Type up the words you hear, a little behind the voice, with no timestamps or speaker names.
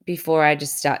before I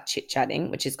just start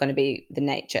chit-chatting, which is going to be the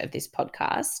nature of this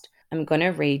podcast, I'm going to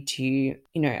read to you,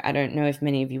 I don't know if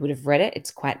many of you would have read it. It's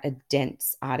quite a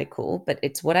dense article, but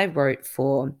it's what I wrote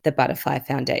for the Butterfly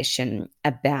Foundation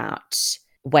about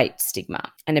weight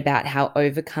stigma and about how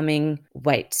overcoming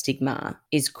weight stigma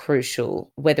is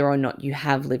crucial, whether or not you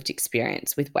have lived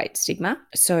experience with weight stigma.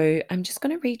 So I'm just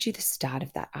going to read you the start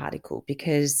of that article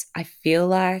because I feel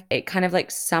like it kind of like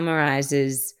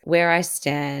summarizes where I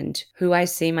stand, who I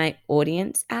see my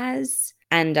audience as,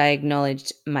 and I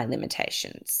acknowledged my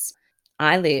limitations.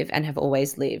 I live and have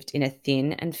always lived in a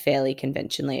thin and fairly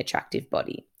conventionally attractive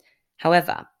body.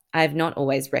 However, I have not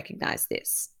always recognized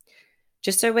this.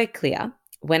 Just so we're clear,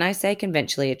 when I say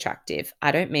conventionally attractive,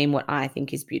 I don't mean what I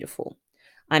think is beautiful.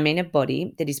 I mean a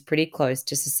body that is pretty close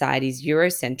to society's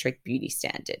Eurocentric beauty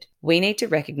standard. We need to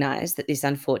recognize that this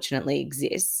unfortunately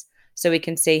exists so we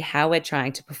can see how we're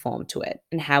trying to perform to it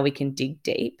and how we can dig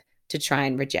deep to try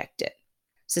and reject it.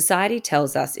 Society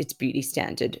tells us its beauty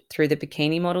standard through the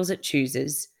bikini models it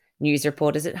chooses, news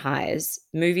reporters it hires,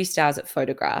 movie stars it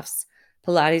photographs,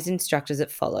 Pilates instructors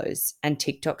it follows, and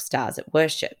TikTok stars it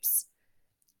worships.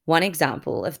 One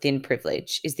example of thin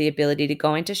privilege is the ability to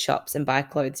go into shops and buy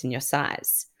clothes in your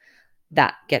size.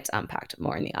 That gets unpacked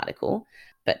more in the article,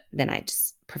 but then I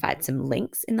just provide some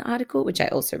links in the article, which I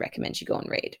also recommend you go and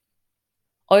read.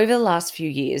 Over the last few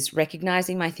years,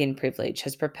 recognizing my thin privilege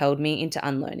has propelled me into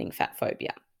unlearning fat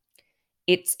phobia.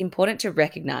 It's important to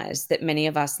recognize that many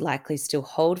of us likely still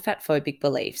hold fat phobic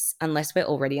beliefs unless we're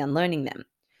already unlearning them.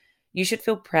 You should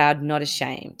feel proud, not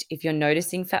ashamed, if you're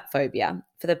noticing fat phobia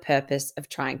for the purpose of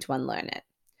trying to unlearn it.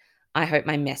 I hope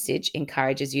my message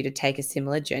encourages you to take a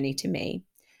similar journey to me,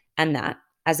 and that,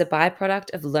 as a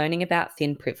byproduct of learning about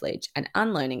thin privilege and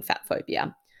unlearning fat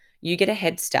phobia, you get a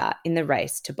head start in the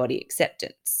race to body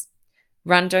acceptance.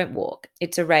 Run, don't walk.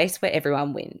 It's a race where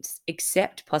everyone wins,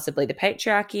 except possibly the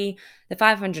patriarchy, the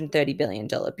 $530 billion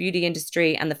beauty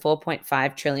industry, and the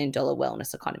 $4.5 trillion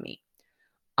wellness economy.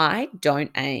 I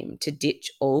don't aim to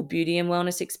ditch all beauty and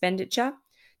wellness expenditure,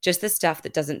 just the stuff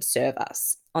that doesn't serve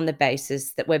us on the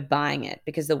basis that we're buying it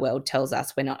because the world tells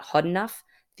us we're not hot enough,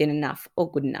 thin enough,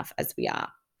 or good enough as we are.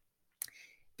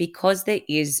 Because there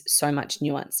is so much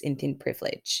nuance in thin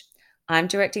privilege, I'm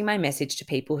directing my message to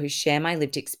people who share my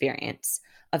lived experience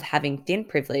of having thin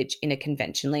privilege in a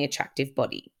conventionally attractive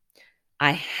body.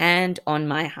 I hand on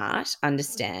my heart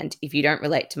understand if you don't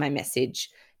relate to my message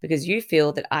because you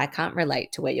feel that I can't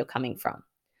relate to where you're coming from.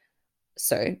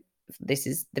 So this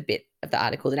is the bit of the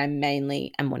article that I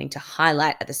mainly am wanting to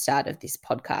highlight at the start of this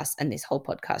podcast and this whole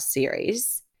podcast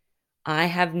series. I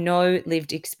have no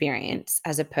lived experience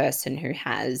as a person who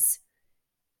has,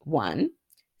 one,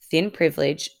 thin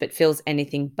privilege but feels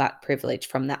anything but privilege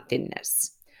from that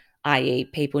thinness, i.e.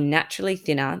 people naturally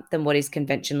thinner than what is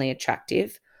conventionally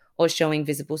attractive or showing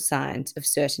visible signs of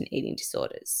certain eating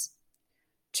disorders.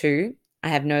 Two, I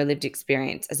have no lived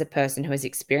experience as a person who has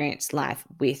experienced life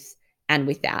with and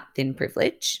without thin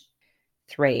privilege.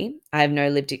 Three, I have no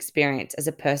lived experience as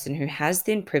a person who has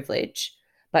thin privilege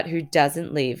but who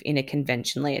doesn't live in a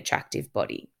conventionally attractive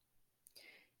body.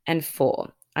 And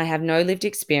four, I have no lived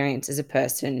experience as a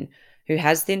person who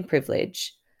has thin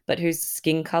privilege but whose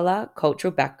skin color,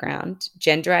 cultural background,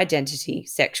 gender identity,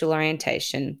 sexual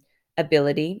orientation,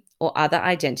 ability, or other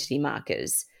identity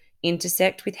markers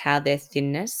intersect with how their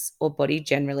thinness or body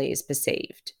generally is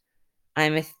perceived. I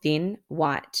am a thin,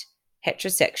 white,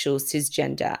 heterosexual,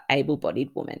 cisgender, able-bodied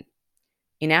woman.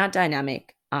 In our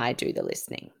dynamic, I do the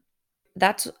listening.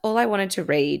 That's all I wanted to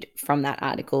read from that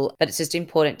article, but it's just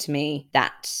important to me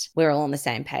that we're all on the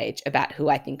same page about who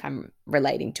I think I'm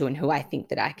relating to and who I think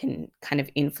that I can kind of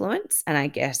influence. And I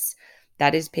guess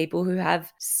that is people who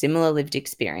have similar lived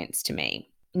experience to me.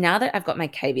 Now that I've got my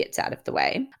caveats out of the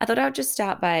way, I thought I would just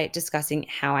start by discussing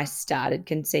how I started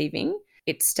conceiving.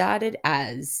 It started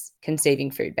as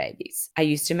conceiving food babies. I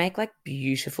used to make like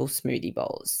beautiful smoothie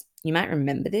bowls. You might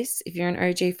remember this if you're an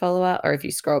OG follower, or if you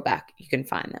scroll back, you can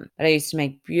find them. But I used to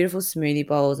make beautiful smoothie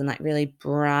bowls and like really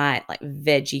bright, like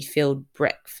veggie filled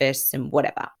breakfasts and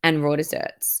whatever, and raw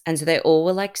desserts. And so they all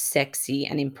were like sexy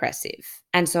and impressive.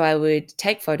 And so I would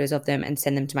take photos of them and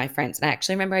send them to my friends. And I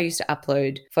actually remember I used to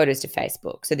upload photos to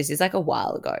Facebook. So this is like a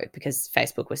while ago because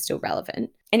Facebook was still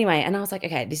relevant. Anyway, and I was like,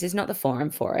 okay, this is not the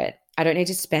forum for it. I don't need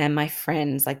to spam my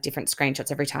friends like different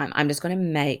screenshots every time. I'm just going to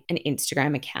make an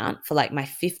Instagram account for like my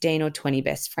 15 or 20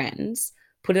 best friends,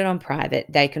 put it on private.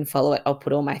 They can follow it. I'll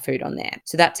put all my food on there.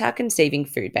 So that's how conceiving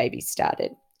food babies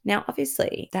started. Now,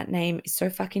 obviously, that name is so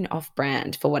fucking off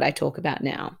brand for what I talk about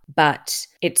now, but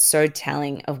it's so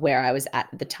telling of where I was at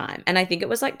the time. And I think it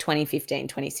was like 2015,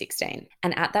 2016.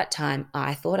 And at that time,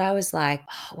 I thought I was like,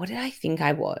 what did I think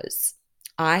I was?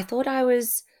 I thought I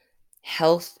was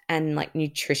health and like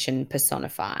nutrition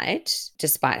personified,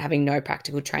 despite having no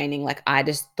practical training. Like I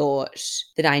just thought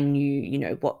that I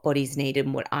knew, what bodies needed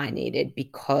and what I needed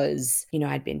because,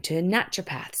 I'd been to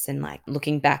naturopaths, and like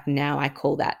looking back now, I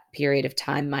call that period of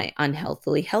time my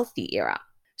unhealthily healthy era.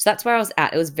 So that's where I was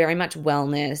at. It was very much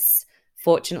wellness.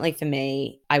 Fortunately for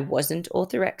me, I wasn't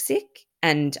orthorexic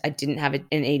and I didn't have an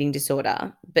eating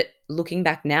disorder. But looking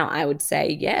back now, I would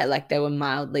say, yeah, like they were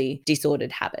mildly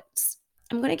disordered habits.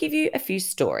 I'm going to give you a few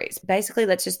stories. Basically,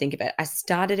 let's just think of it. I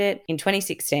started it in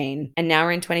 2016 and now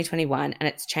we're in 2021 and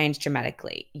it's changed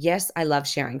dramatically. Yes, I love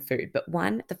sharing food, but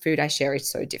one, the food I share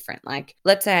is so different. Like,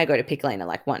 let's say I go to Piccolina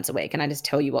like once a week and I just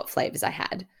tell you what flavors I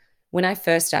had. When I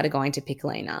first started going to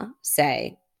Piccolina,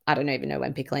 say, I don't even know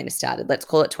when Piccolina started, let's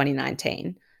call it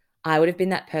 2019, I would have been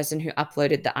that person who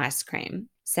uploaded the ice cream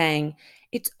saying,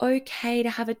 it's okay to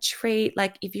have a treat.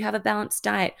 Like, if you have a balanced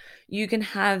diet, you can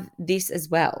have this as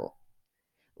well.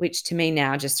 Which to me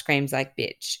now just screams like,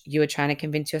 bitch, you were trying to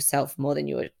convince yourself more than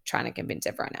you were trying to convince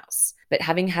everyone else. But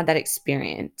having had that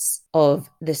experience of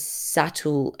the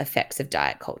subtle effects of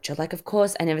diet culture, like, of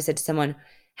course, I never said to someone,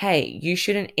 hey, you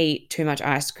shouldn't eat too much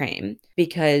ice cream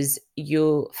because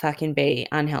you'll fucking be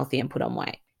unhealthy and put on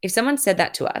weight. If someone said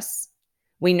that to us,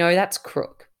 we know that's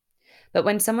crook. But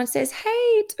when someone says, hey,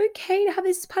 it's okay to have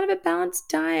this part of a balanced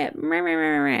diet,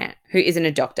 who isn't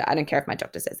a doctor, I don't care if my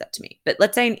doctor says that to me, but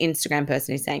let's say an Instagram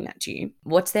person is saying that to you,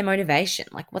 what's their motivation?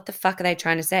 Like, what the fuck are they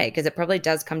trying to say? Because it probably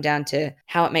does come down to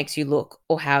how it makes you look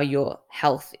or how your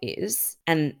health is.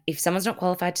 And if someone's not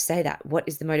qualified to say that, what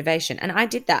is the motivation? And I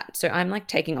did that. So I'm like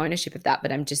taking ownership of that,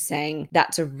 but I'm just saying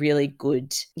that's a really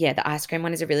good, the ice cream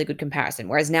one is a really good comparison.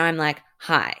 Whereas now I'm like,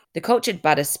 hi, the cultured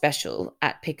butter special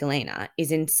at Piccolina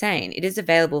is insane. It is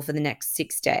available for the next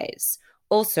 6 days.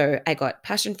 Also, I got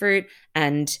passion fruit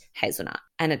and hazelnut.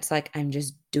 And it's like, I'm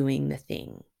just doing the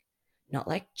thing, not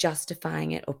like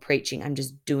justifying it or preaching. I'm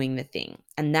just doing the thing.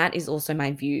 And that is also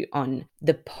my view on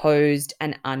the posed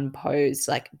and unposed,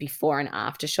 like before and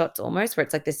after shots almost, where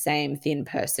it's like the same thin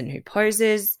person who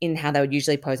poses in how they would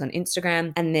usually pose on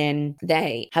Instagram. And then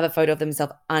they have a photo of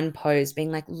themselves unposed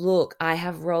being like, look, I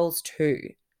have rolls too.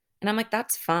 And I'm like,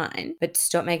 that's fine, but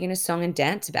stop making a song and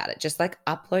dance about it. Just like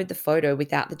upload the photo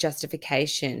without the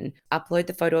justification, upload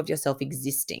the photo of yourself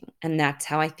existing. And that's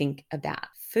how I think about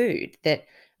food, that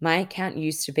my account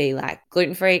used to be like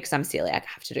gluten-free because I'm celiac,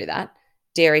 I have to do that.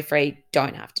 Dairy-free,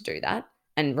 don't have to do that.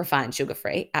 And refined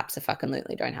sugar-free,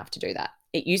 abso-fucking-lutely don't have to do that.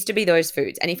 It used to be those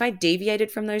foods. And if I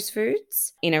deviated from those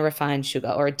foods in a refined sugar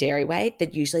or a dairy way,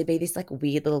 there'd usually be this like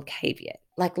weird little caveat.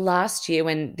 Like last year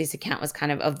when this account was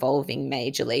kind of evolving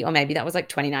majorly, or maybe that was like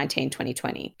 2019,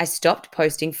 2020, I stopped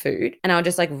posting food and I'll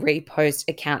just like repost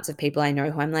accounts of people I know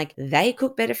who I'm like, they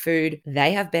cook better food,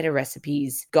 they have better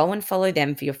recipes, go and follow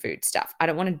them for your food stuff. I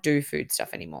don't want to do food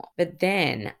stuff anymore. But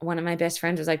then one of my best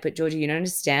friends was like, but Georgia, you don't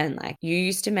understand. Like you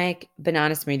used to make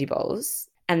banana smoothie bowls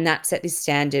and that set this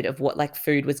standard of what like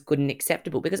food was good and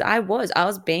acceptable, because I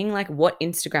was being like what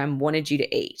Instagram wanted you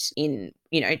to eat in,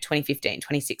 2015,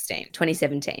 2016,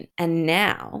 2017. And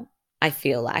now I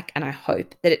feel like, and I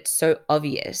hope that it's so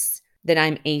obvious that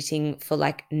I'm eating for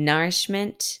like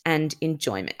nourishment and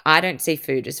enjoyment. I don't see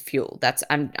food as fuel.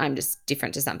 I'm just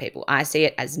different to some people. I see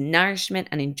it as nourishment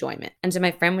and enjoyment. And so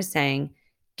my friend was saying,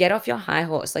 get off your high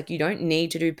horse. Like you don't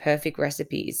need to do perfect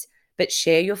recipes, but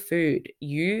share your food.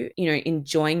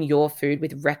 Enjoying your food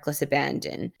with reckless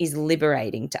abandon is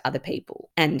liberating to other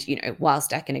people. And,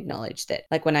 whilst I can acknowledge that,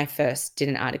 like when I first did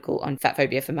an article on fat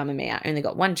phobia for Mamamia, I only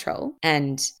got one troll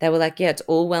and they were like, yeah, it's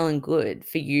all well and good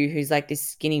for you who's like this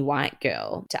skinny white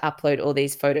girl to upload all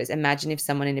these photos. Imagine if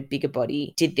someone in a bigger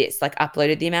body did this, like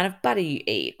uploaded the amount of butter you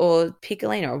eat or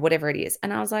Piccolina or whatever it is.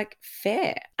 And I was like,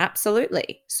 fair,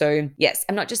 absolutely. So yes,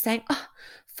 I'm not just saying, oh,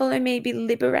 follow me, be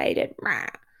liberated.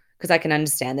 Because I can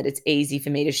understand that it's easy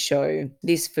for me to show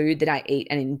this food that I eat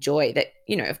and enjoy that,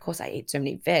 of course I eat so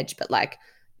many veg, but like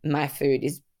my food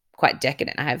is quite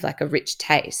decadent. I have like a rich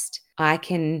taste. I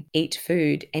can eat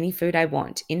food, any food I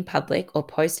want in public or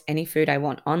post any food I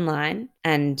want online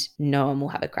and no one will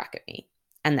have a crack at me.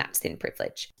 And that's thin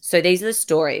privilege. So these are the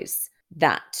stories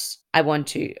that I want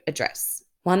to address.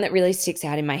 One that really sticks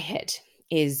out in my head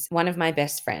is one of my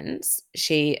best friends.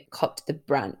 She copped the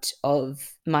brunt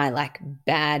of my like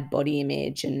bad body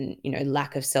image and,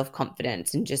 lack of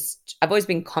self-confidence, and just, I've always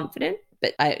been confident,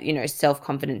 but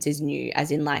self-confidence is new,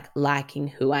 as in like liking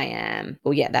who I am.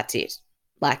 Well, yeah, that's it.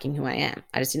 liking who I am.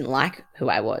 I just didn't like who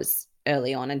I was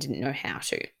early on and didn't know how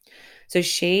to. So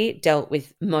she dealt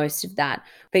with most of that.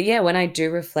 But yeah, when I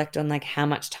do reflect on like how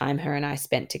much time her and I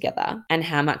spent together and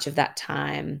how much of that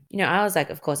time, I was like,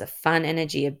 of course, a fun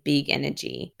energy, a big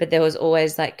energy, but there was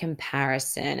always like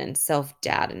comparison and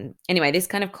self-doubt. And anyway, this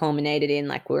kind of culminated in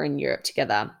like we're in Europe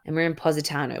together and we're in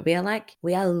Positano. We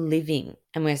are living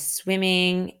and we're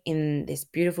swimming in this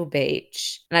beautiful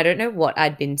beach. And I don't know what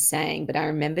I'd been saying, but I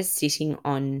remember sitting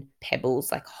on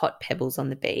pebbles, like hot pebbles on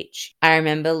the beach. I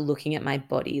remember looking at my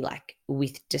body like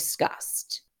with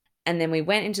disgust. And then we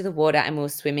went into the water and we were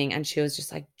swimming and she was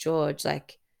just like, George,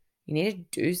 like you need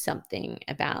to do something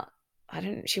about,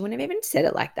 she wouldn't have even said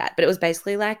it like that, but it was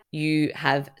basically like you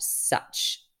have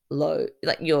such low,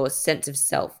 like your sense of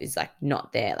self is like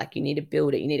not there. Like you need to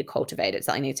build it. You need to cultivate it.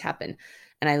 Something needs to happen.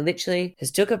 And I literally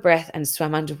just took a breath and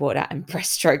swam underwater and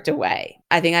breaststroked away.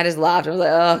 I think I just laughed. I was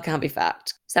like, oh, can't be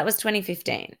fucked. So that was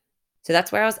 2015. So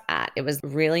that's where I was at. It was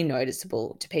really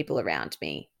noticeable to people around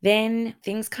me. Then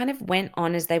things kind of went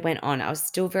on as they went on. I was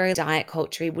still very diet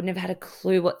culture, wouldn't have had a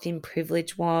clue what thin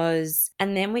privilege was.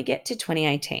 And then we get to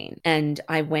 2018 and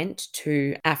I went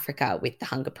to Africa with the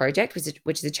Hunger Project,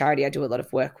 which is a charity I do a lot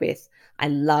of work with. I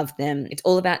love them. It's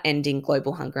all about ending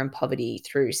global hunger and poverty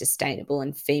through sustainable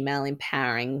and female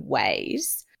empowering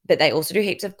ways. But they also do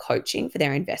heaps of coaching for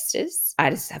their investors.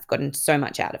 I just have gotten so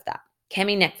much out of that.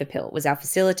 Kemi Nekfapil was our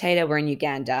facilitator. We're in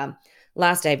Uganda.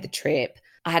 Last day of the trip.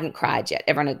 I hadn't cried yet.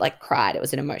 Everyone had like cried. It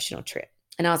was an emotional trip.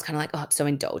 And I was kind of like, oh, it's so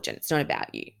indulgent. It's not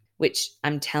about you. Which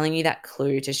I'm telling you that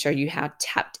clue to show you how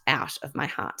tapped out of my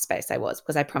heart space I was,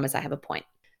 because I promise I have a point.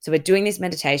 So we're doing this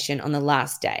meditation on the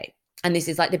last day. And this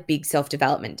is like the big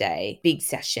self-development day, big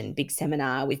session, big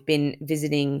seminar. We've been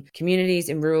visiting communities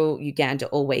in rural Uganda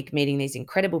all week, meeting these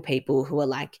incredible people who are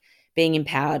like being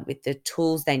empowered with the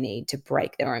tools they need to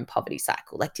break their own poverty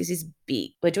cycle. Like this is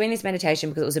big. We're doing this meditation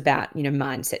because it was about,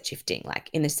 mindset shifting, like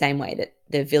in the same way that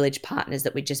the village partners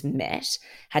that we just met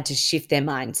had to shift their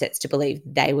mindsets to believe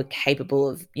they were capable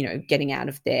of, getting out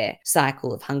of their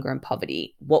cycle of hunger and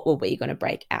poverty. What were we going to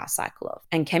break our cycle of?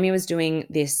 And Kemi was doing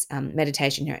this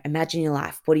meditation, imagine your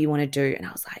life. What do you want to do? And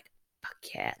I was like, fuck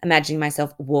yeah. Imagining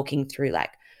myself walking through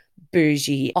like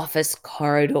bougie office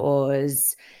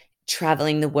corridors,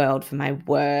 traveling the world for my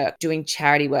work, doing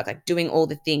charity work, like doing all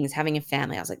the things, having a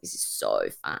family. I was like, this is so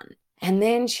fun. And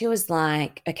then she was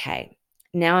like, okay,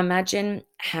 now imagine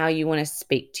how you want to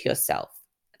speak to yourself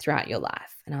throughout your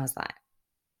life. And I was like,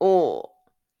 oh,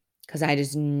 because I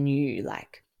just knew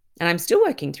like, and I'm still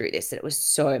working through this,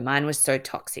 that mine was so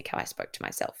toxic how I spoke to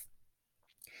myself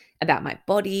about my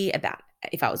body, about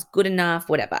if I was good enough,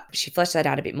 whatever. She fleshed that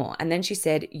out a bit more. And then she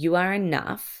said, you are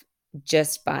enough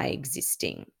just by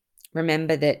existing.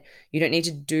 Remember that you don't need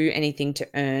to do anything to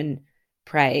earn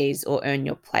praise or earn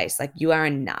your place. Like you are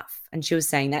enough. And she was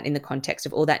saying that in the context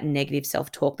of all that negative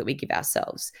self-talk that we give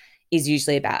ourselves is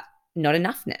usually about not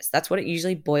enoughness. That's what it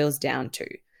usually boils down to.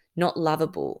 Not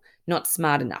lovable, not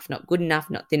smart enough, not good enough,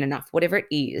 not thin enough, whatever it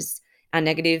is. Our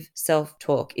negative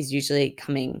self-talk is usually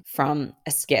coming from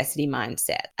a scarcity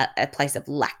mindset, a place of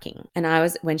lacking. And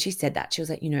when she said that, she was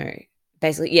like,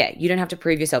 basically, yeah, you don't have to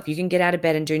prove yourself. You can get out of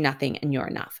bed and do nothing and you're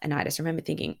enough. And I just remember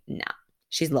thinking, nah,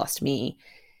 she's lost me.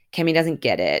 Kemi doesn't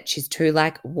get it. She's too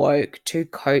like woke, too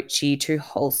coachy, too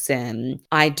wholesome.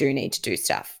 I do need to do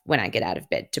stuff when I get out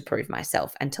of bed to prove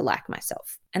myself and to like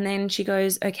myself. And then she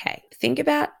goes, okay, think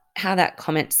about how that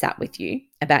comment sat with you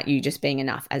about you just being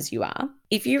enough as you are.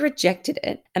 If you rejected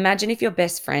it, imagine if your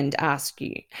best friend asked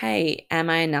you, hey, am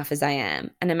I enough as I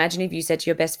am? And imagine if you said to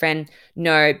your best friend,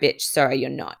 no, bitch, sorry, you're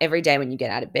not. Every day when you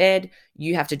get out of bed,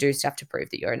 you have to do stuff to prove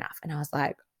that you're enough. And I was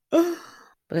like, oh,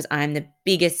 because I'm the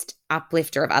biggest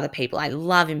uplifter of other people. I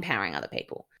love empowering other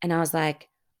people. And I was like,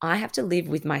 I have to live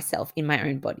with myself in my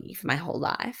own body for my whole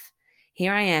life.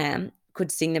 Here I am, could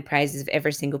sing the praises of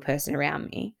every single person around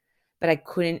me, but I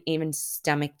couldn't even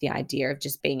stomach the idea of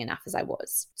just being enough as I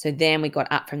was. So then we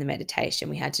got up from the meditation.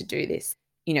 We had to do this,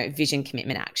 vision,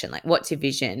 commitment, action. Like, what's your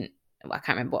vision? Well, I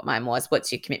can't remember what mine was.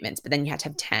 What's your commitments? But then you had to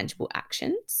have tangible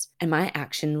actions. And my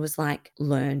action was like,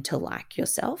 learn to like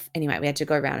yourself. Anyway, we had to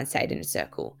go around and say it in a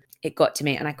circle. It got to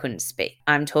me and I couldn't speak.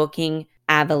 I'm talking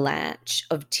avalanche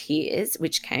of tears,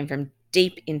 which came from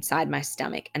deep inside my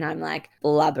stomach. And I'm like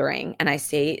blubbering. And I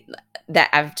see that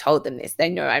I've told them this. They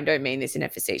know I don't mean this in a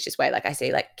facetious way. Like I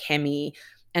see like Kemi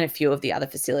and a few of the other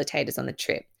facilitators on the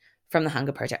trip from the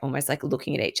Hunger Project almost like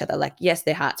looking at each other. Like, yes,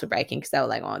 their hearts were breaking because they were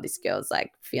like, oh, this girl's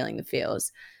like feeling the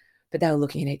feels. But they were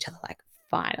looking at each other like,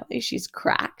 finally, she's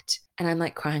cracked. And I'm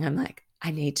like crying. I'm like,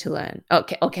 I need to learn.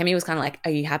 Okay. Or Kemi was kind of like,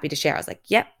 are you happy to share? I was like,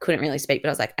 yep. Couldn't really speak, but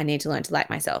I was like, I need to learn to like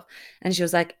myself. And she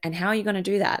was like, and how are you going to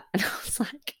do that? And I was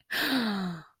like,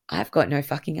 I've got no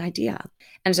fucking idea.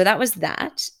 And so that was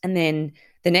that. And then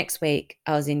the next week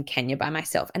I was in Kenya by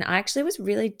myself, and I actually was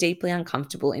really deeply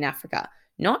uncomfortable in Africa.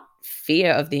 Not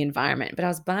fear of the environment, but I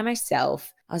was by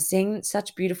myself. I was seeing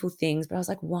such beautiful things, but I was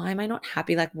like, why am I not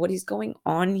happy? Like, what is going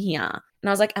on here? And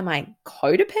I was like, am I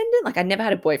codependent? Like, I never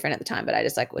had a boyfriend at the time, but I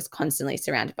just like was constantly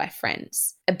surrounded by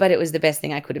friends. But it was the best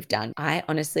thing I could have done. I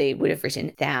honestly would have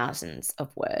written thousands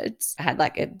of words. I had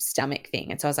like a stomach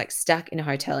thing. And so I was like stuck in a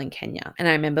hotel in Kenya. And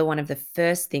I remember one of the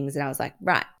first things that I was like,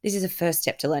 right, this is a first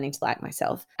step to learning to like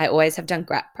myself. I always have done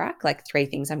grat prac, like 3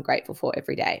 things I'm grateful for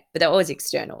every day. But they're always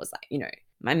external. It was like,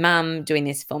 my mum doing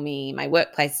this for me, my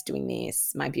workplace doing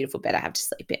this, my beautiful bed I have to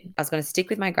sleep in. I was going to stick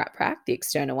with my grat prac, the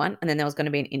external one, and then there was going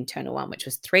to be an internal one, which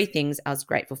was 3 things I was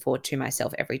grateful for to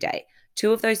myself every day.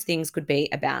 2 of those things could be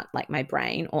about like my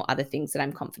brain or other things that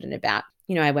I'm confident about.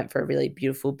 I went for a really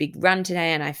beautiful big run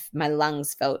today and my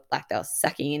lungs felt like they were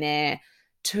sucking in air.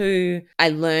 2, I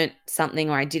learned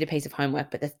something or I did a piece of homework,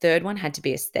 but the third one had to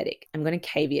be aesthetic. I'm going to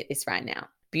caveat this right now.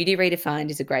 Beauty Redefined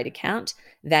is a great account.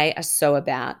 They are so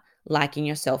about liking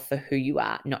yourself for who you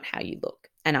are, not how you look.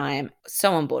 And I am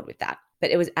so on board with that. But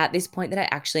it was at this point that I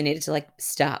actually needed to like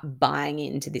start buying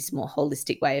into this more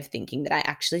holistic way of thinking, that I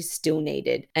actually still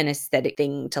needed an aesthetic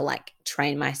thing to like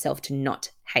train myself to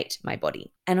not hate my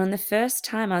body. And on the first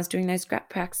time I was doing those grat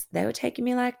pracs, they were taking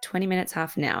me like 20 minutes,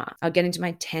 half an hour. I'll get into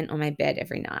my tent or my bed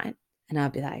every night. And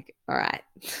I'll be like, all right,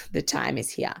 the time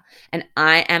is here. And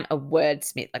I am a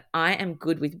wordsmith. Like, I am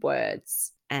good with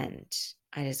words. And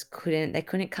I just they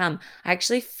couldn't come. I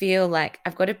actually feel like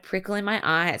I've got a prickle in my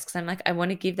eyes because I'm like, I want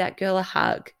to give that girl a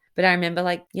hug. But I remember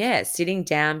like, sitting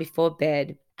down before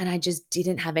bed and I just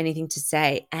didn't have anything to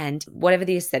say. And whatever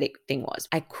the aesthetic thing was,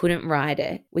 I couldn't write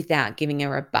it without giving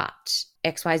her a but,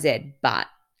 XYZ, but.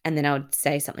 And then I would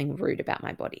say something rude about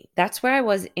my body. That's where I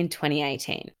was in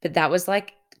 2018. But that was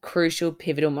like crucial,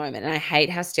 pivotal moment. And I hate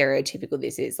how stereotypical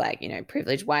this is. Like,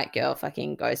 privileged white girl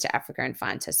fucking goes to Africa and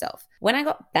finds herself. When I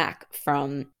got back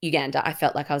from Uganda, I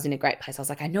felt like I was in a great place. I was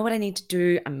like, I know what I need to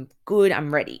do. I'm good.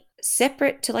 I'm ready.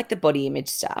 Separate to like the body image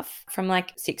stuff from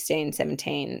like 16,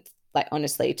 17, like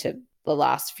honestly to the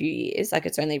last few years, like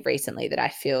it's only recently that I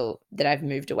feel that I've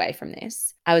moved away from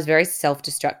this. I was very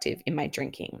self-destructive in my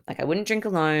drinking. Like I wouldn't drink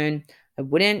alone. I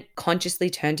wouldn't consciously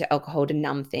turn to alcohol to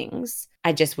numb things.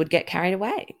 I just would get carried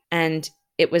away. And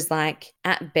it was like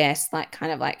at best, like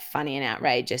kind of like funny and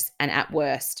outrageous, and at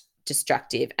worst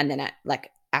destructive. And then at like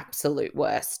absolute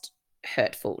worst,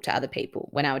 hurtful to other people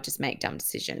when I would just make dumb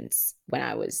decisions when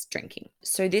I was drinking.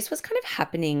 So this was kind of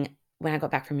happening when I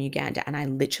got back from Uganda, and I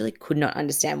literally could not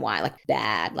understand why, like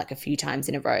bad, like a few times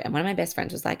in a row. And one of my best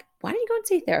friends was like, why don't you go and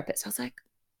see a therapist? I was like,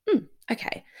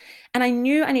 okay. And I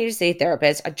knew I needed to see a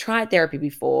therapist. I tried therapy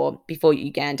before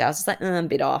Uganda. I was just like, I'm a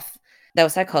bit off. They were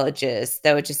psychologists.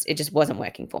 It just wasn't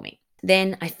working for me.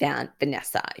 Then I found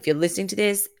Vanessa. If you're listening to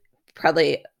this,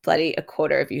 probably bloody a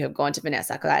quarter of you have gone to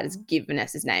Vanessa because I just give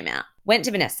Vanessa's name out. Went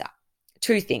to Vanessa.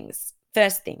 2 things.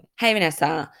 First thing, hey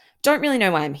Vanessa, don't really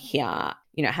know why I'm here.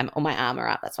 I have all my armor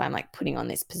up. That's why I'm like putting on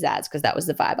this pizzazz, because that was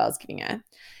the vibe I was giving her.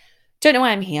 Don't know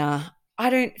why I'm here. I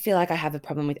don't feel like I have a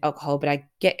problem with alcohol, but I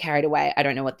get carried away. I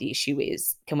don't know what the issue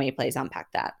is. Can we please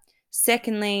unpack that?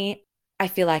 Secondly, I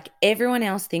feel like everyone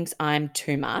else thinks I'm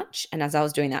too much. And as I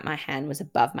was doing that, my hand was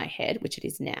above my head, which it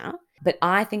is now. But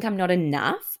I think I'm not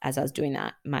enough. As I was doing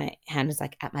that, my hand was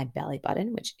like at my belly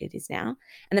button, which it is now.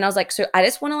 And then I was like, so I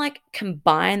just want to like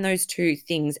combine those 2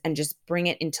 things and just bring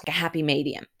it into like a happy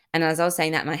medium. And as I was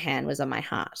saying that, my hand was on my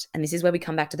heart. And this is where we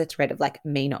come back to the thread of like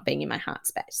me not being in my heart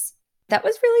space. That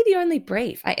was really the only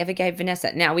brief I ever gave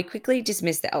Vanessa. Now, we quickly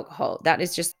dismissed the alcohol. That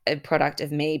is just a product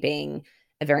of me being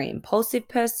a very impulsive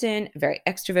person, a very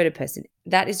extroverted person.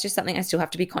 That is just something I still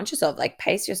have to be conscious of. Like,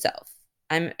 pace yourself.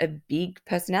 I'm a big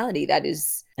personality,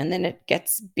 and then it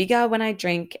gets bigger when I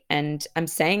drink. And I'm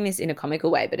saying this in a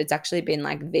comical way, but it's actually been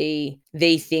like the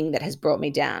thing that has brought me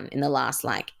down in the last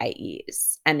like 8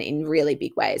 years, and in really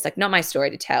big ways. Like, not my story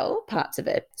to tell, parts of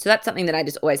it. So that's something that I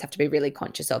just always have to be really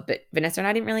conscious of. But Vanessa and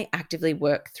I didn't really actively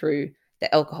work through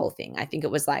the alcohol thing. I think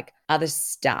it was like other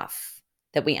stuff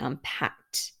that we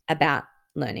unpacked about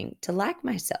learning to like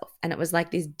myself. And it was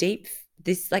like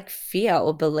this like fear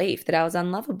or belief that I was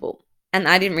unlovable. And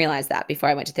I didn't realize that before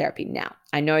I went to therapy. Now,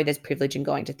 I know there's privilege in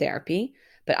going to therapy,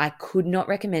 but I could not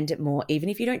recommend it more, even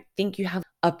if you don't think you have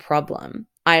a problem.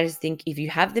 I just think if you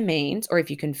have the means, or if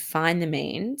you can find the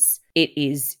means, it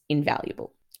is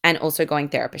invaluable. And also going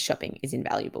therapist shopping is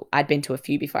invaluable. I'd been to a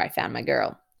few before I found my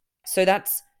girl. So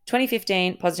that's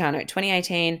 2015, Positano.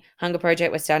 2018, Hunger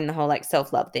Project, we're starting the whole like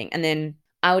self-love thing. And then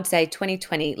I would say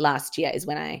 2020 last year is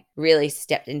when I really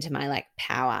stepped into my like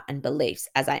power and beliefs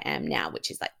as I am now,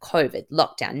 which is like COVID,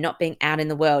 lockdown, not being out in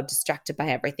the world, distracted by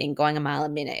everything, going a mile a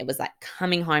minute. It was like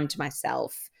coming home to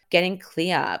myself, getting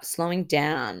clear, slowing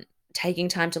down, taking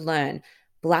time to learn.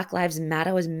 Black Lives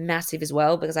Matter was massive as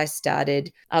well because I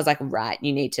was like, right,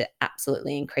 you need to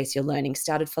absolutely increase your learning.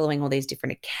 Started following all these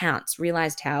different accounts,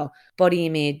 realized how body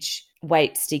image,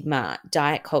 weight stigma,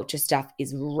 diet culture stuff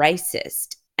is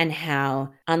racist, and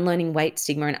how unlearning weight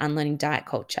stigma and unlearning diet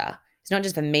culture is not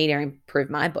just for me to improve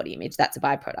my body image, that's a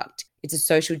byproduct. It's a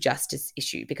social justice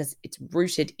issue because it's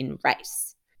rooted in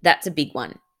race. That's a big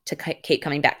one to keep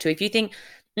coming back to. If you think,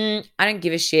 I don't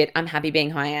give a shit, I'm happy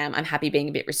being who I am, I'm happy being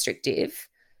a bit restrictive,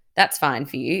 that's fine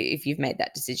for you if you've made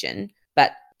that decision.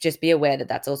 But just be aware that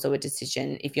that's also a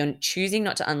decision. If you're choosing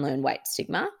not to unlearn weight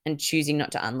stigma and choosing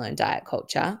not to unlearn diet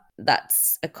culture,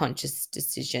 that's a conscious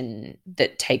decision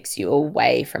that takes you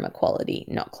away from equality,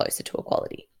 not closer to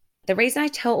equality. The reason I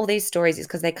tell all these stories is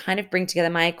because they kind of bring together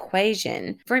my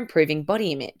equation for improving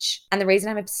body image. And the reason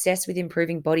I'm obsessed with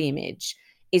improving body image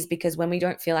is because when we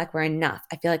don't feel like we're enough,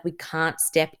 I feel like we can't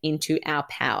step into our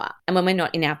power. And when we're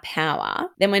not in our power,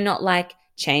 then we're not like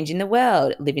changing the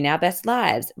world, living our best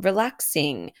lives,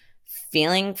 relaxing,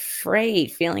 feeling free,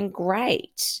 feeling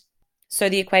great. So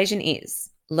the equation is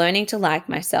learning to like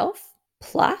myself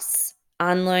plus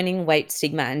unlearning weight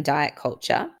stigma and diet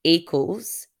culture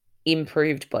equals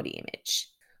improved body image.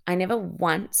 I never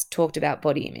once talked about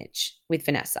body image with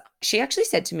Vanessa. She actually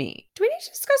said to me, do we need to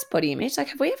discuss body image? Like,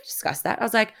 have we ever discussed that? I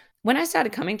was like, when I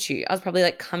started coming to you, I was probably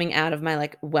like coming out of my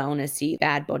like wellnessy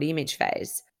bad body image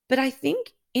phase. But I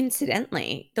think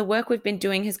incidentally, the work we've been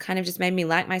doing has kind of just made me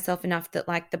like myself enough that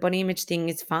like the body image thing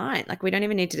is fine. Like we don't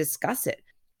even need to discuss it.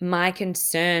 My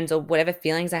concerns or whatever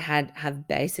feelings I had have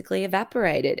basically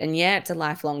evaporated. And yeah, it's a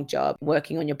lifelong job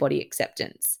working on your body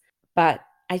acceptance. But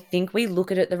I think we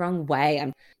look at it the wrong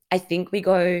way. I think we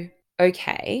go,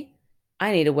 okay,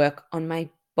 I need to work on my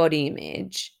body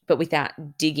image, but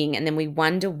without digging. And then we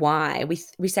wonder why. We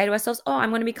say to ourselves, oh, I'm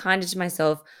going to be kinder to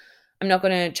myself. I'm not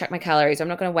going to track my calories. I'm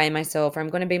not going to weigh myself, or I'm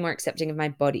going to be more accepting of my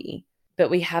body. But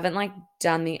we haven't like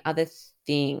done the other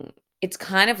thing. It's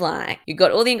kind of like you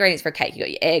got all the ingredients for a cake. You got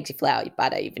your eggs, your flour, your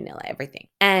butter, your vanilla, everything.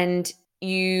 And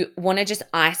you want to just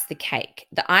ice the cake.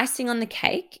 The icing on the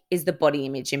cake is the body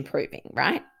image improving,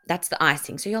 right? That's the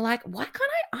icing. So you're like, why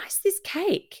can't I ice this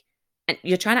cake? And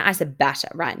you're trying to ice a batter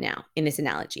right now in this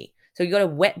analogy. So you got a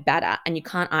wet batter and you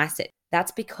can't ice it.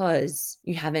 That's because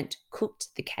you haven't cooked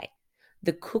the cake.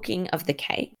 The cooking of the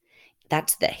cake,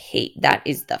 that's the heat. That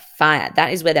is the fire.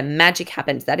 That is where the magic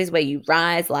happens. That is where you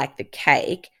rise like the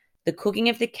cake. The cooking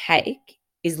of the cake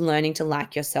is learning to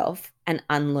like yourself and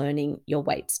unlearning your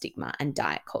weight stigma and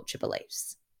diet culture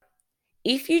beliefs.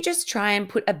 If you just try and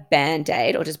put a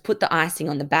Band-Aid or just put the icing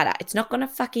on the batter, it's not going to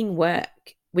fucking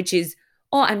work, which is,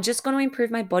 oh, I'm just going to improve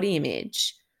my body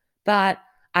image, but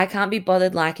I can't be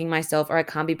bothered liking myself, or I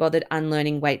can't be bothered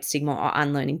unlearning weight stigma or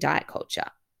unlearning diet culture.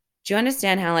 Do you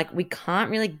understand how like we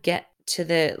can't really get to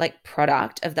the like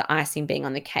product of the icing being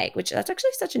on the cake, which that's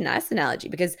actually such a nice analogy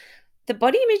because the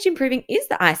body image improving is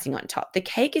the icing on top. The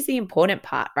cake is the important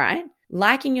part, right?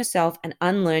 Liking yourself and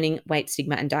unlearning weight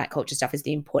stigma and diet culture stuff is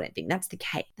the important thing. That's the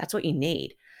cake. That's what you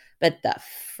need. But the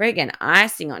friggin'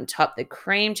 icing on top, the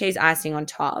cream cheese icing on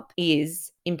top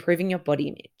is improving your body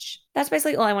image. That's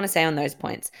basically all I want to say on those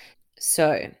points.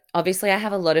 So obviously I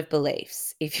have a lot of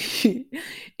beliefs. If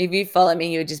you follow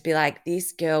me, you would just be like,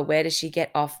 this girl, where does she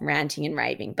get off ranting and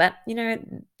raving? But you know,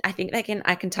 I think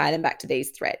I can tie them back to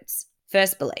these threads.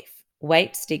 First belief,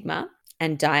 weight stigma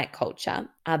and diet culture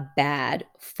are bad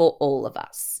for all of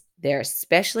us. They're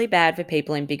especially bad for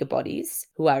people in bigger bodies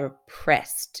who are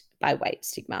oppressed by weight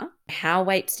stigma. How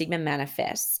weight stigma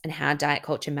manifests and how diet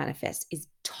culture manifests is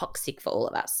toxic for all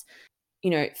of us. You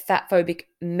know, fat phobic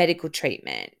medical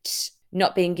treatment,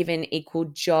 not being given equal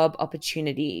job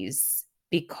opportunities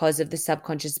because of the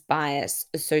subconscious bias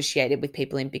associated with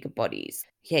people in bigger bodies.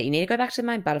 Yeah, you need to go back to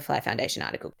my Butterfly Foundation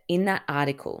article. In that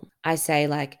article, I say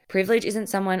like privilege isn't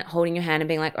someone holding your hand and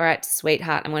being like, all right,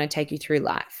 sweetheart, I'm going to take you through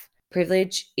life.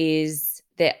 Privilege is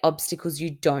the obstacles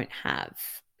you don't have.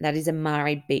 That is a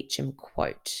Mari Beecham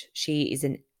quote. She is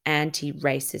an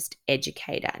anti-racist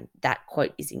educator. And that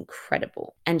quote is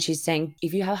incredible. And she's saying,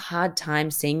 if you have a hard time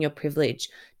seeing your privilege,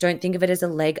 don't think of it as a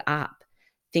leg up.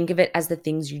 Think of it as the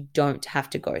things you don't have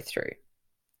to go through.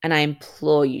 And I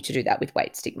implore you to do that with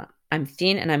weight stigma. I'm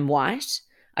thin and I'm white.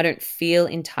 I don't feel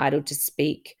entitled to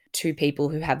speak to people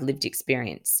who have lived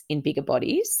experience in bigger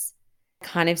bodies. I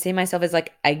kind of see myself as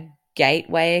like a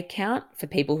gateway account for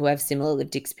people who have similar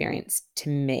lived experience to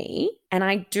me. And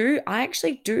I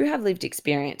actually do have lived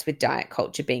experience with diet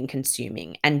culture being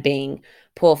consuming and being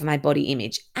poor for my body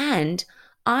image. And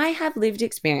I have lived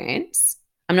experience.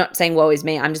 I'm not saying woe is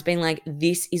me. I'm just being like,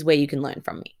 this is where you can learn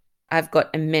from me. I've got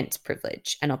immense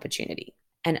privilege and opportunity.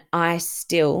 And I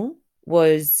still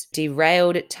was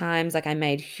derailed at times. Like I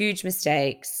made huge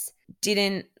mistakes,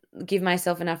 didn't give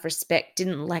myself enough respect,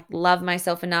 didn't like love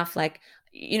myself enough. Like,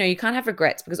 you can't have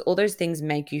regrets because all those things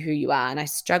make you who you are. And I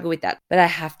struggle with that. But I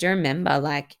have to remember,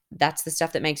 like, that's the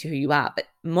stuff that makes you who you are. But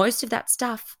most of that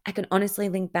stuff, I can honestly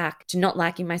link back to not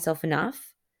liking myself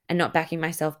enough and not backing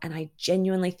myself. And I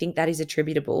genuinely think that is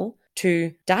attributable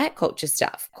to diet culture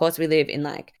stuff. Of course, we live in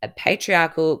like a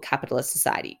patriarchal capitalist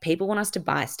society. People want us to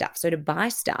buy stuff. So to buy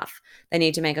stuff, they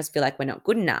need to make us feel like we're not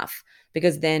good enough,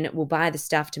 because then we'll buy the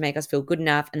stuff to make us feel good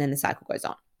enough, and then the cycle goes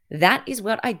on. That is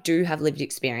what I do have lived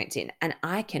experience in, and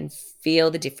I can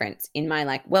feel the difference in my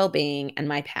like well-being and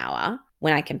my power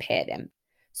when I compare them.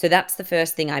 So that's the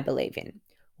first thing I believe in.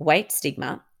 Weight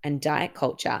stigma and diet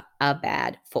culture are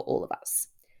bad for all of us.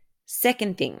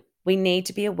 Second thing, we need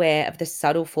to be aware of the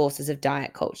subtle forces of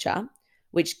diet culture,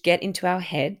 which get into our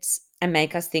heads and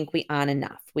make us think we aren't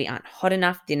enough. We aren't hot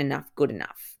enough, thin enough, good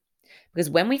enough. Because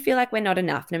when we feel like we're not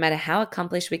enough, no matter how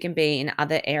accomplished we can be in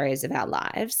other areas of our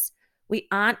lives, we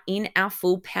aren't in our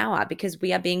full power because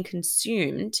we are being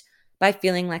consumed by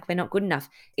feeling like we're not good enough.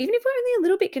 Even if we're only a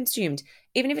little bit consumed,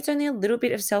 even if it's only a little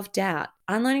bit of self-doubt,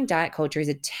 unlearning diet culture is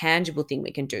a tangible thing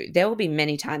we can do. There will be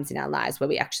many times in our lives where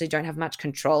we actually don't have much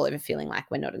control over feeling like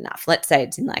we're not enough. Let's say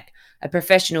it's in like a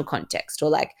professional context or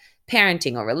like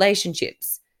parenting or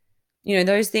relationships.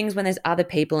 Those things when there's other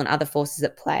people and other forces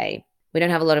at play, we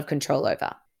don't have a lot of control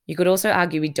over. You could also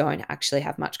argue we don't actually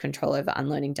have much control over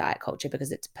unlearning diet culture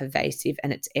because it's pervasive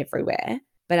and it's everywhere.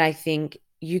 But I think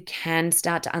you can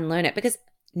start to unlearn it, because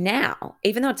now,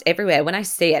 even though it's everywhere, when I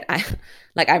see it, I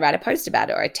write a post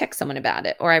about it, or I text someone about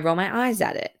it, or I roll my eyes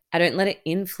at it. I don't let it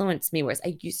influence me, whereas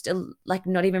I used to like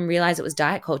not even realize it was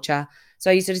diet culture. So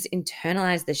I used to just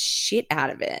internalize the shit out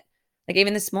of it. Like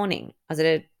even this morning, I was at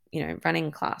a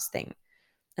running class thing.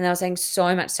 And they were saying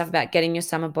so much stuff about getting your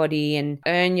summer body and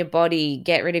earn your body,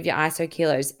 get rid of your ISO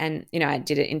kilos. And, I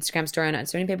did an Instagram story on it. And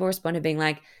so many people responded being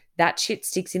like, that shit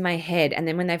sticks in my head. And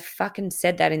then when they fucking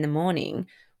said that in the morning,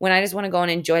 when I just want to go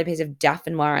and enjoy a piece of duff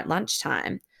and wire at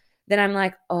lunchtime, then I'm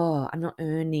like, oh, I'm not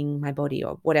earning my body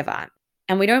or whatever.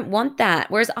 And we don't want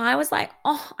that. Whereas I was like,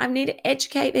 oh, I need to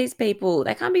educate these people.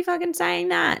 They can't be fucking saying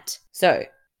that. So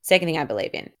second thing I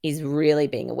believe in is really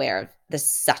being aware of the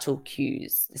subtle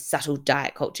cues, the subtle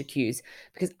diet culture cues,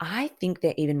 because I think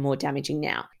they're even more damaging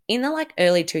now. In the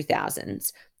early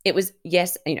 2000s, it was,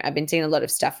 yes, I've been seeing a lot of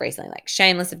stuff recently, like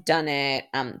Shameless have done it,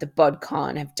 the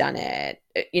BodCon have done it,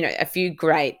 a few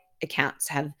great accounts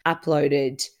have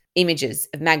uploaded images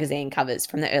of magazine covers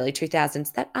from the early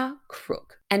 2000s that are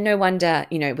crook. And no wonder,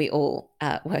 we all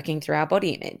are working through our body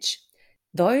image.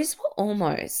 Those were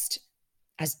almost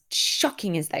as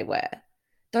shocking as they were.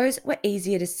 Those were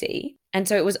easier to see. And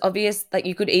so it was obvious, like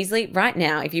you could easily, right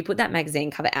now, if you put that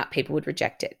magazine cover out, people would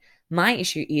reject it. My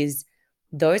issue is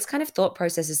those kind of thought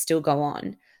processes still go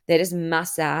on. They're just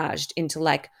massaged into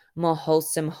like more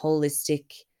wholesome, holistic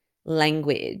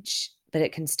language, but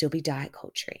it can still be diet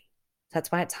culture. That's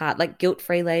why it's hard. Like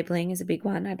guilt-free labeling is a big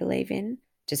one I believe in.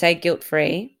 To say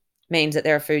guilt-free means that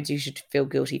there are foods you should feel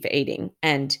guilty for eating.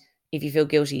 And if you feel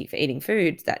guilty for eating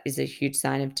foods, that is a huge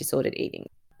sign of disordered eating.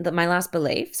 My last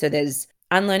belief, so there's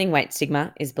unlearning weight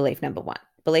stigma is belief number 1.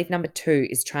 Belief number 2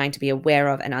 is trying to be aware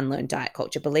of and unlearn diet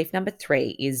culture. Belief number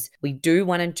 3 is we do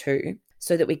 1 and 2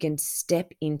 so that we can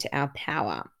step into our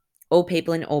power. All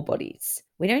people in all bodies.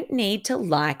 We don't need to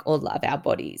like or love our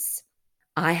bodies.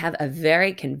 I have a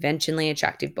very conventionally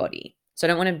attractive body. So I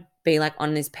don't want to be like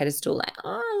on this pedestal like,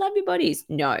 oh, I love your bodies.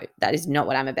 No, that is not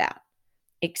what I'm about.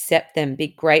 Accept them. Be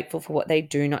grateful for what they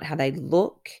do, not how they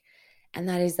look. And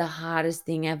that is the hardest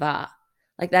thing ever.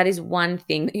 Like that is one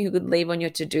thing that you could leave on your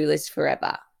to-do list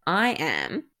forever. I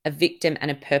am a victim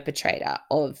and a perpetrator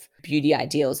of beauty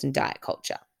ideals and diet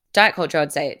culture. Diet culture,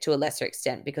 I'd say to a lesser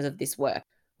extent because of this work.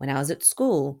 When I was at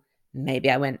school, maybe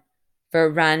I went for a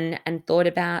run and thought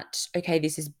about, okay,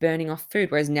 this is burning off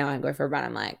food. Whereas now I go for a run,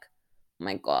 I'm like, oh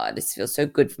my God, this feels so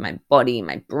good for my body,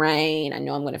 my brain. I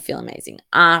know I'm going to feel amazing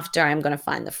after. I'm going to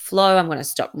find the flow. I'm going to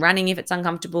stop running if it's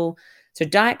uncomfortable. So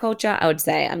diet culture, I would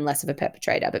say I'm less of a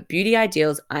perpetrator, but beauty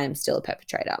ideals, I am still a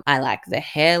perpetrator. I like the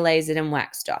hair lasered and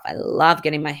waxed off. I love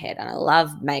getting my hair done. I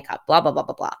love makeup, blah, blah, blah,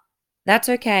 blah, blah. That's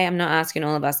okay. I'm not asking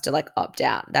all of us to opt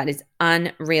out. That is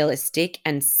unrealistic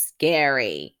and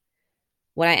scary.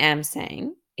 What I am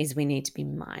saying is we need to be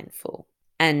mindful.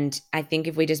 And I think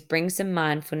if we just bring some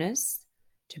mindfulness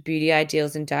to beauty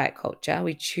ideals and diet culture,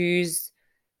 we choose,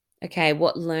 okay,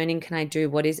 what learning can I do?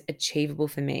 What is achievable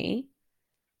for me?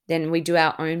 Then we do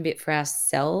our own bit for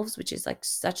ourselves, which is like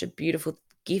such a beautiful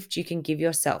gift you can give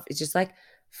yourself. It's just like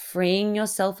freeing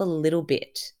yourself a little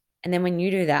bit. And then when you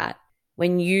do that,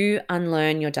 when you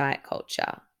unlearn your diet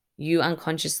culture, you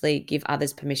unconsciously give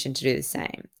others permission to do the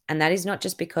same. And that is not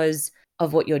just because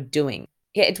of what you're doing.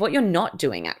 Yeah, it's what you're not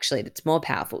doing actually that's more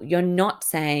powerful. You're not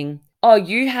saying, oh,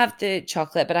 you have the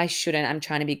chocolate, but I shouldn't. I'm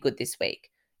trying to be good this week.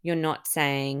 You're not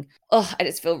saying, oh, I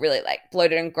just feel really like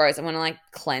bloated and gross. I want to like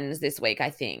cleanse this week, I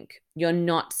think. You're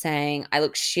not saying, I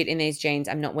look shit in these jeans.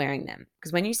 I'm not wearing them.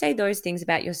 Because when you say those things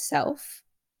about yourself,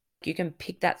 you can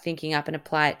pick that thinking up and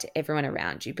apply it to everyone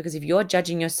around you. Because if you're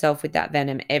judging yourself with that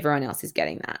venom, everyone else is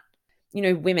getting that. You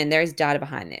know, women, there is data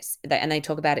behind this. And they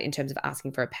talk about it in terms of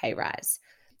asking for a pay rise.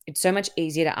 It's so much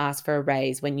easier to ask for a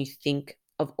raise when you think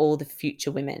of all the future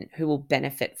women who will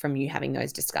benefit from you having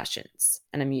those discussions.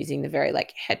 And I'm using the very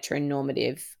like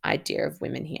heteronormative idea of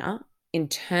women here. In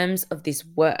terms of this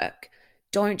work,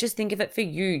 don't just think of it for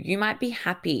you. You might be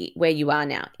happy where you are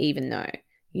now, even though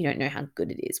you don't know how good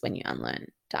it is when you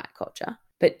unlearn diet culture.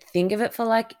 But think of it for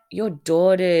like your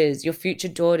daughters, your future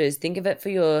daughters. Think of it for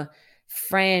your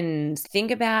friends.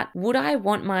 Think about, would I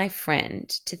want my friend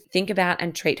to think about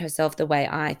and treat herself the way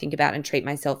I think about and treat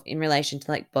myself in relation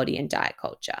to like body and diet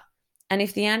culture? And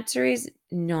if the answer is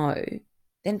no,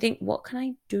 then think, what can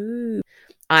I do?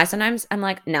 I sometimes I'm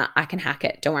like, nah, I can hack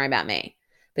it. Don't worry about me.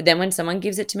 But then when someone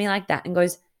gives it to me like that and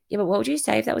goes, yeah, but what would you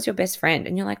say if that was your best friend?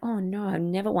 And you're like, oh no, I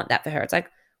never want that for her. It's like,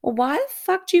 well, why the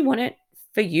fuck do you want it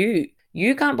for you?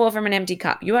 You can't pour from an empty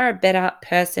cup. You are a better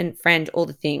person, friend, all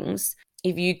the things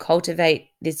if you cultivate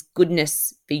this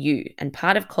goodness for you. And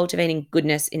part of cultivating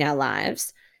goodness in our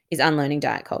lives is unlearning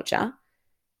diet culture.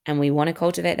 And we want to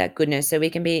cultivate that goodness so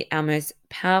we can be our most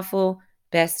powerful,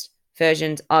 best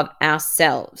versions of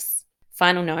ourselves.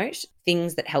 Final note,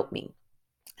 things that help me.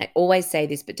 I always say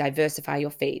this, but diversify your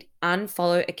feed.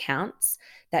 Unfollow accounts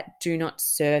that do not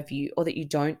serve you or that you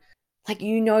don't like,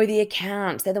 you know, the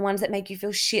accounts. They're the ones that make you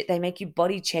feel shit. They make you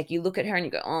body check. You look at her and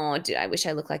you go, oh, dude, I wish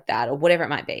I looked like that, or whatever it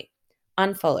might be.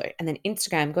 Unfollow. And then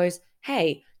Instagram goes,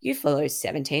 hey, you follow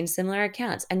 17 similar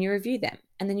accounts and you review them.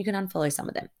 And then you can unfollow some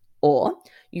of them. Or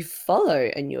you follow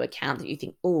a new account that you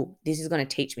think, oh, this is going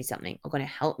to teach me something or going to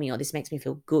help me or this makes me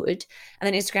feel good.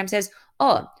 And then Instagram says,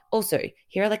 oh, also,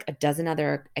 here are like a dozen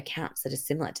other accounts that are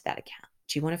similar to that account.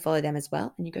 Do you want to follow them as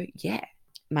well? And you go, yeah.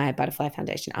 My Butterfly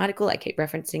Foundation article, I keep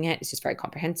referencing it. It's just very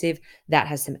comprehensive. That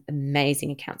has some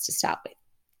amazing accounts to start with.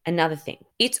 Another thing,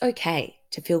 it's okay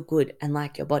to feel good and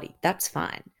like your body. That's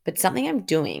fine. But something I'm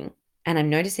doing and I'm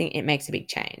noticing it makes a big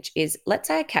change is, let's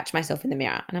say I catch myself in the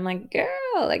mirror and I'm like, girl,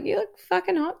 like you look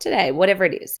fucking hot today, whatever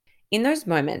it is. In those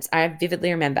moments, I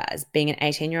vividly remember as being an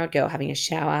 18-year-old girl having a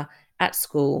shower at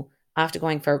school after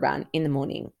going for a run in the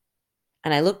morning.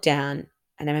 And I looked down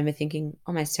and I remember thinking,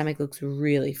 oh, my stomach looks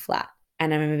really flat.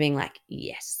 And I remember being like,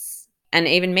 yes. And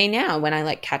even me now, when I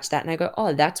like catch that and I go,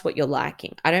 oh, that's what you're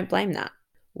liking. I don't blame that.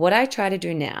 What I try to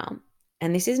do now,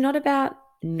 and this is not about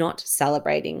not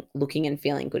celebrating looking and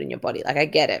feeling good in your body. Like I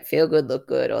get it, feel good, look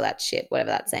good, all that shit, whatever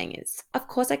that saying is. Of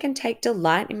course I can take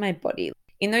delight in my body.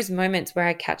 In those moments where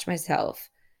I catch myself,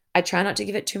 I try not to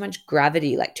give it too much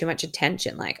gravity, like too much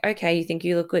attention. Like, okay, you think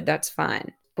you look good, that's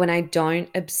fine. When I don't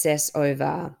obsess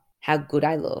over how good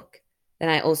I look, then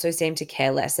I also seem to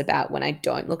care less about when I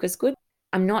don't look as good.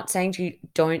 I'm not saying to you,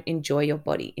 don't enjoy your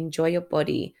body. Enjoy your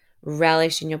body,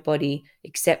 relish in your body,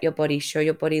 accept your body, show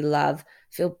your body love,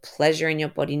 feel pleasure in your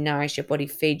body, nourish your body,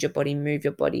 feed your body, move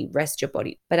your body, rest your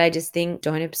body. But I just think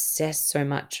don't obsess so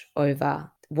much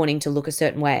over wanting to look a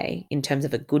certain way in terms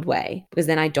of a good way, because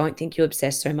then I don't think you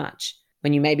obsess so much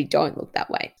when you maybe don't look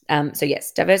that way. So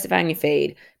yes, diversifying your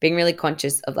feed, being really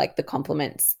conscious of like the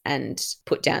compliments and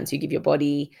put downs you give your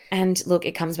body. And look,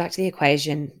 it comes back to the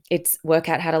equation. It's work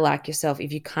out how to like yourself.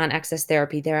 If you can't access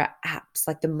therapy, there are apps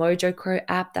like the Mojo Crow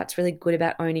app that's really good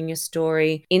about owning your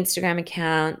story, Instagram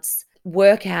accounts.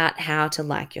 Work out how to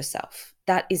like yourself.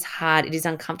 That is hard. It is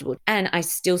uncomfortable. And I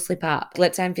still slip up.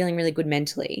 Let's say I'm feeling really good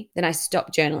mentally. Then I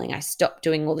stop journaling. I stop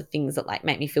doing all the things that like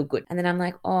make me feel good. And then I'm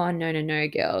like, oh, no,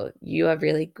 girl. You are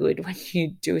really good when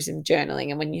you do some journaling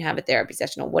and when you have a therapy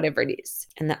session or whatever it is.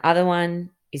 And the other one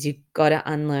is you've got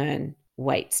to unlearn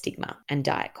weight stigma and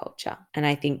diet culture. And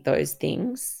I think those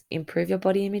things improve your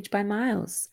body image by miles.